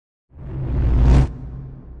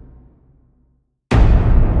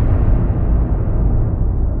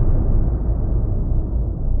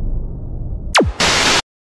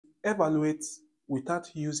evaluate without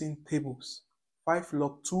using tables. 5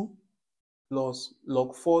 log 2 plus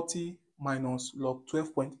log 40 minus log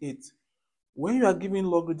 12.8. When you are given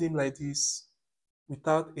logarithm like this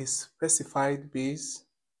without a specified base,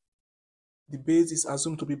 the base is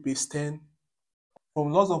assumed to be base 10.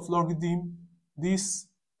 From laws of logarithm, this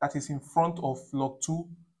that is in front of log 2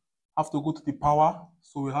 have to go to the power.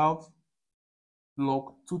 So we have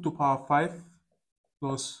log 2 to power 5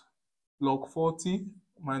 plus log 40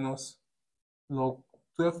 minus log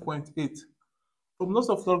 12.8. From laws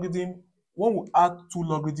of logarithm, when we add two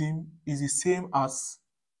logarithm is the same as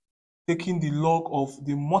taking the log of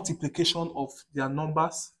the multiplication of their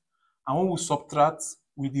numbers, and when we subtract,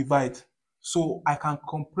 we divide. So I can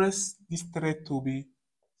compress this thread to be,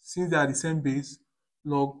 since they are the same base,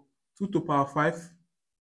 log 2 to power 5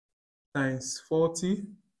 times 40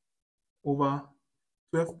 over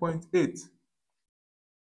 12.8.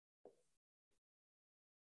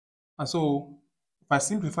 And so if I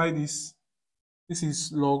simplify this, this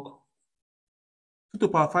is log 2 to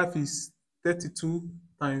power 5 is 32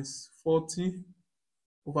 times 40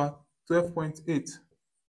 over 12.8.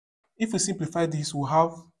 If we simplify this, we'll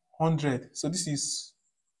have 100. So this is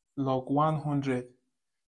log 100.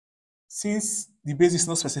 Since the base is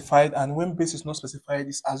not specified, and when base is not specified,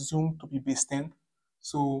 it's assumed to be base 10.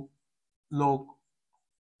 So log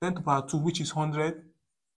 10 to power 2, which is 100.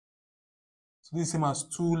 So this is the same as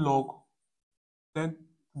 2 log 10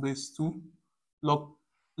 base 2.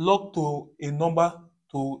 Log to a number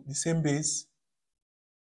to the same base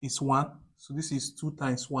is 1. So this is 2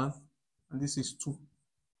 times 1, and this is 2.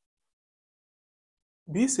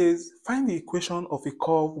 B says, find the equation of a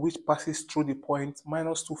curve which passes through the point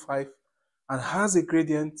minus 2, 5 and has a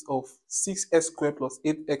gradient of 6x squared plus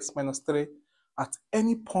 8x minus 3 at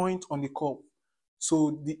any point on the curve.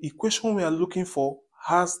 So the equation we are looking for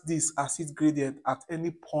has this as its gradient at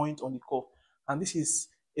any point on the curve. And this is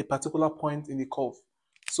a particular point in the curve.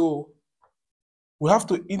 So we have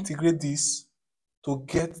to integrate this to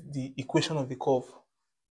get the equation of the curve.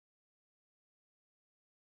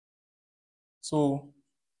 So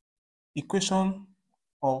equation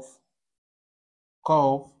of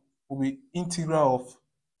curve will be integral of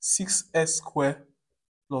 6x squared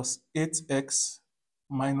plus 8x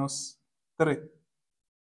minus 3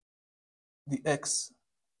 dx.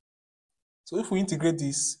 So if we integrate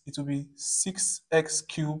this, it will be 6x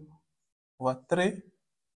cubed over 3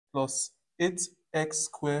 plus 8x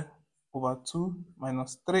squared over 2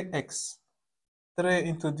 minus 3x. 3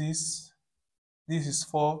 into this is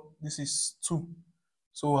 4, this is 2.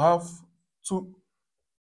 So we have 2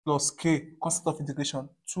 plus k, constant of integration,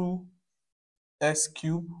 2x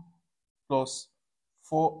cubed plus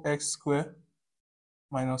 4x squared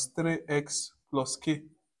minus 3x plus k.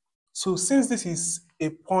 So since this is a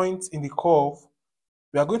point in the curve,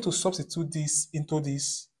 we are going to substitute this into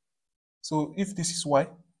this. So if this is y,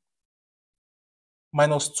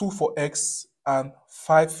 minus 2 for x and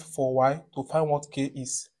 5 for y to find what k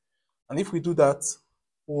is. And if we do that,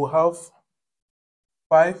 we'll have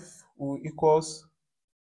 5 will equals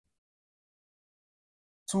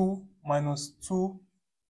 2 minus 2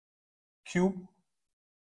 cube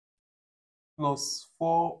plus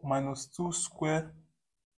 4 minus 2 square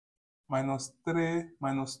minus 3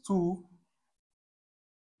 minus 2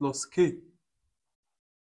 plus k.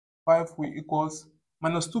 5 will equals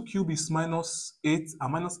minus 2 cube is minus 8,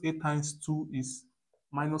 and minus 8 times 2 is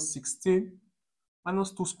minus 16.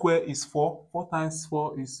 Minus 2 square is 4. 4 times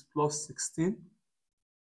 4 is plus 16.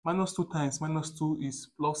 Minus 2 times minus 2 is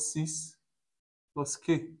plus 6 plus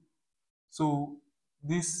k. So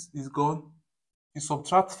this is gone. You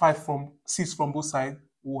subtract 5 from 6 from both sides,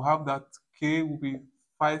 we'll have that k will be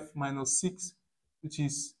 5 minus 6, which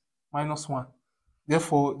is minus 1.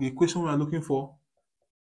 Therefore, the equation we are looking for,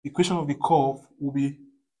 the equation of the curve, will be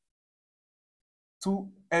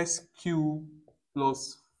 2x cubed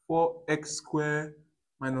plus 4x squared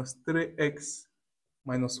minus 3x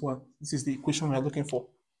minus 1. This is the equation we are looking for.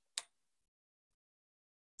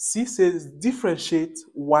 C says differentiate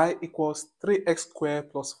y equals 3x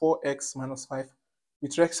squared plus 4x minus 5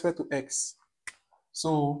 with respect to x.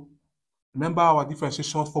 So remember our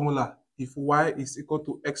differentiation formula. If y is equal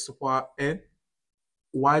to x to the power n,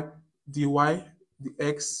 y dy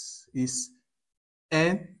dx is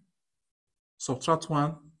n subtract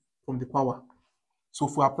 1 from the power. So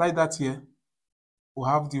if we apply that here, we'll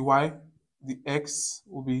have dy dx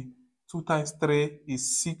will be 2 times 3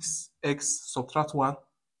 is 6x subtract 1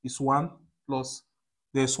 is 1 plus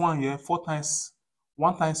there's 1 here, 4 times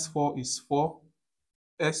 1 times 4 is 4,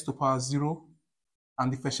 s to the power 0,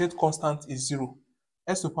 and the differentiate constant is 0.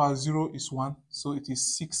 S to the power 0 is 1, so it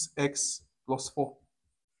is 6x plus 4.